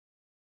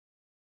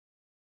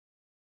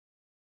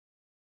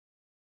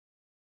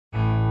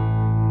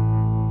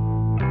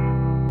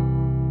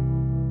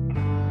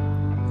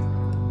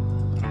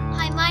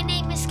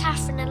name is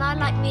Catherine and I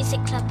like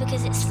Music Club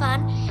because it's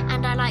fun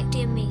and I like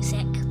doing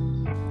music.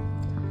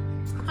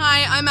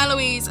 Hi, I'm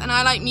Eloise and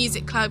I like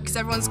Music Club because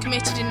everyone's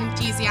committed and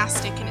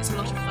enthusiastic and it's a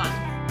lot of fun.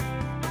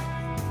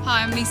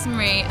 Hi, I'm Lisa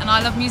Marie and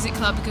I love Music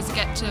Club because I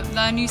get to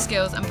learn new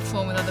skills and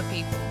perform with other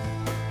people.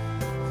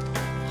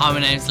 Hi, my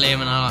name's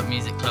Liam and I like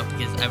Music Club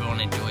because everyone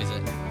enjoys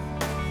it.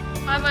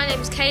 Hi, my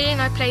name's Kaylee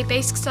and I play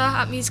bass guitar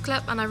at Music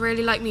Club and I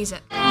really like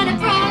music.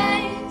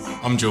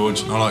 I'm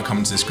George and I like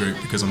coming to this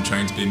group because I'm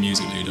trained to be a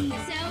music leader.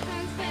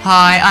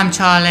 Hi, I'm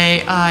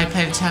Charlie. I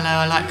play the cello.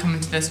 I like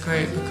coming to this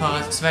group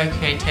because it's very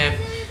creative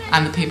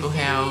and the people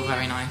here are all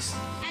very nice.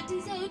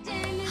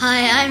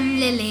 Hi, I'm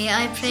Lily.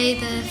 I play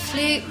the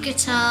flute,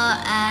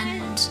 guitar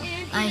and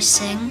I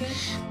sing.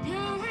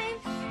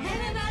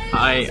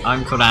 Hi,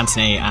 I'm called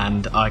Anthony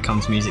and I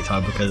come to Music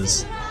Club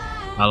because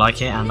I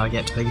like it and I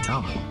get to play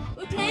guitar.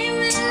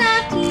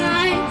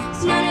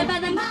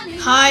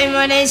 Hi,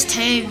 my name's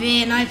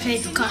Toby and I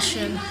play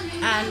percussion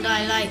and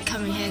I like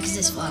coming here because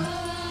it's fun.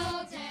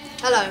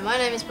 Hello, my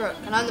name is Brooke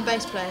and I'm the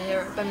bass player here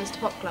at Beaminster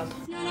POP CLUB.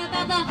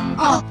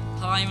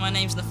 Hi, my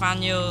name's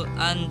Nathaniel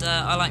and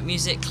I like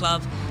Music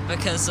Club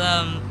because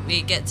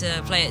we get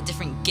to play at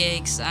different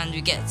gigs and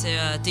we get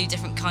to do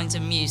different kinds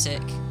of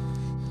music.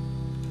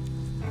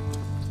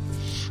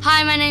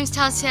 Hi, my name's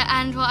Tasia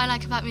and what I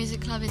like about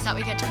Music Club is that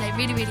we get to play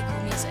really, really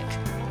cool music.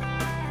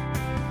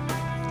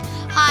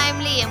 Hi, I'm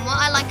Liam. What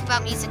I like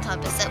about Music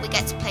Club is that we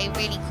get to play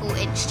really cool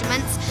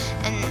instruments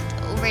and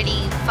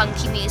really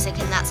funky music,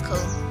 and that's cool.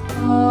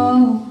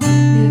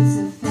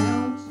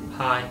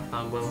 Hi,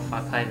 I'm Wilf.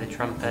 I play the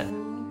trumpet.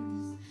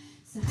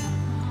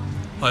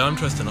 Hi, I'm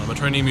Tristan. I'm a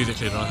trainee music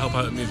leader and I help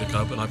out at Music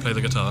Club and I play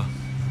the guitar.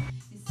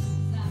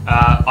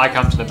 I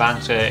come to the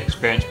band to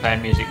experience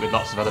playing music with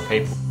lots of other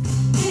people.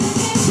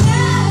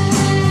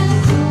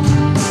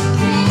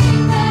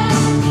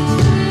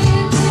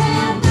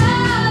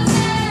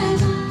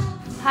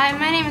 Hi,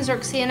 my name is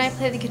Roxy and I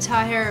play the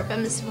guitar here at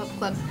Beaminster POP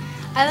CLUB.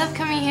 I love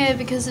coming here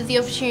because of the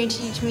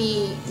opportunity to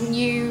meet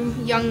new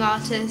young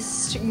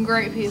artists and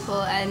great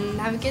people and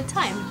have a good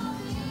time.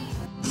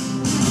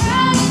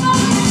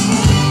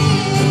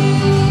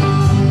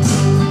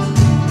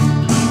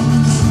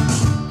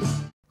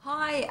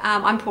 Hi,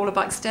 I'm Paula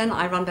Buxton.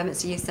 I run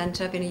Beaminster Youth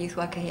Centre. I've been a youth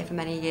worker here for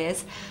many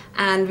years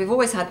and we've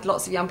always had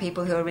lots of young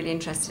people who are really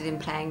interested in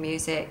playing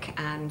music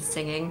and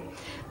singing,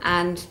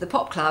 and the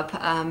Pop Club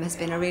has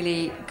been a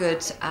really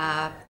good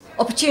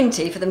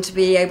opportunity for them to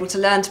be able to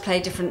learn to play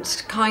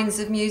different kinds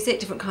of music,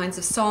 different kinds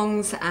of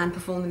songs and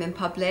perform them in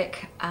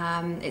public.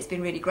 It's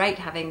been really great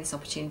having this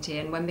opportunity,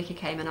 and when Mickey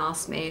came and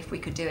asked me if we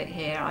could do it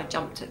here, I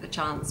jumped at the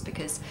chance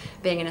because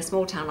being in a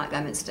small town like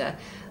Beaminster,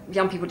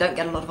 young people don't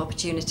get a lot of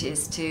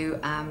opportunities to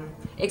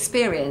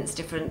experience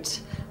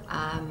different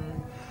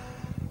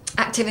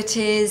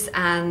activities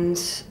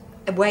and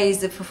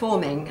ways of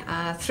performing.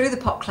 Through the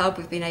Pop Club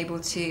we've been able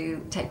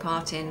to take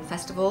part in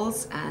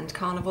festivals and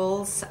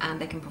carnivals and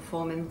they can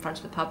perform in front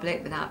of the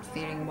public without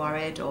feeling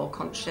worried or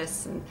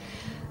conscious, and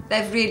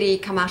they've really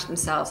come out of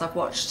themselves. I've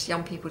watched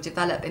young people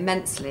develop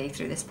immensely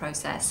through this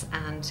process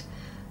and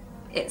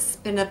it's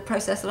been a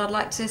process that I'd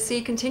like to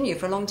see continue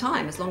for a long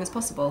time, as long as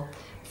possible.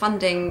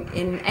 Funding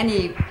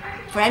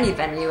for any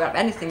venue or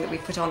anything that we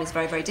put on is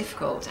very, very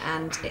difficult,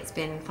 and it's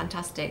been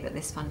fantastic that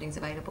this funding's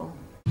available.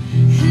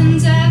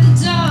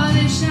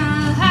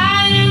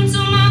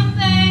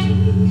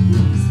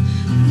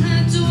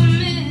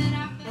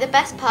 The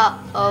best part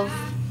of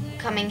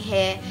coming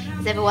here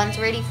is everyone's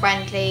really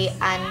friendly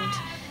and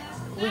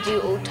we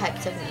do all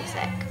types of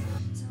music.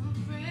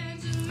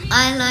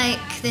 I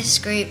like this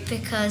group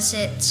because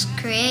it's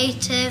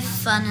creative,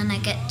 fun and I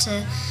get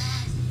to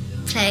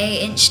play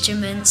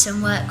instruments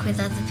and work with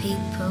other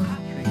people.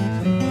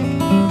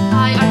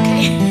 Hi, I'm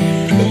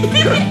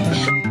Kaylee.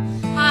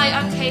 Hi,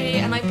 I'm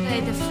Kaylee and I play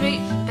the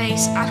flute,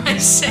 bass and I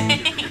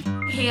sing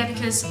here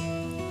because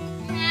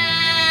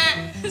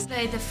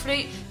play the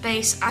flute,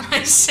 bass and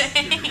I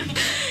sing.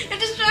 You're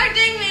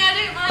distracting me, I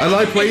don't like it. And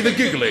I play the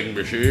giggling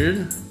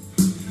machine.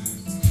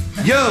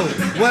 Yo,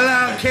 well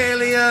I'm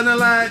Kaylee and I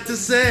like to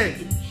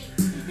sing.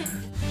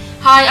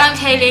 Hi, I'm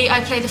Kaylee.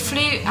 I play the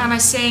flute and I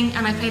sing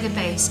and I play the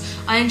bass.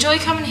 I enjoy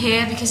coming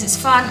here because it's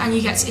fun and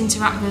you get to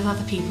interact with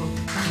other people.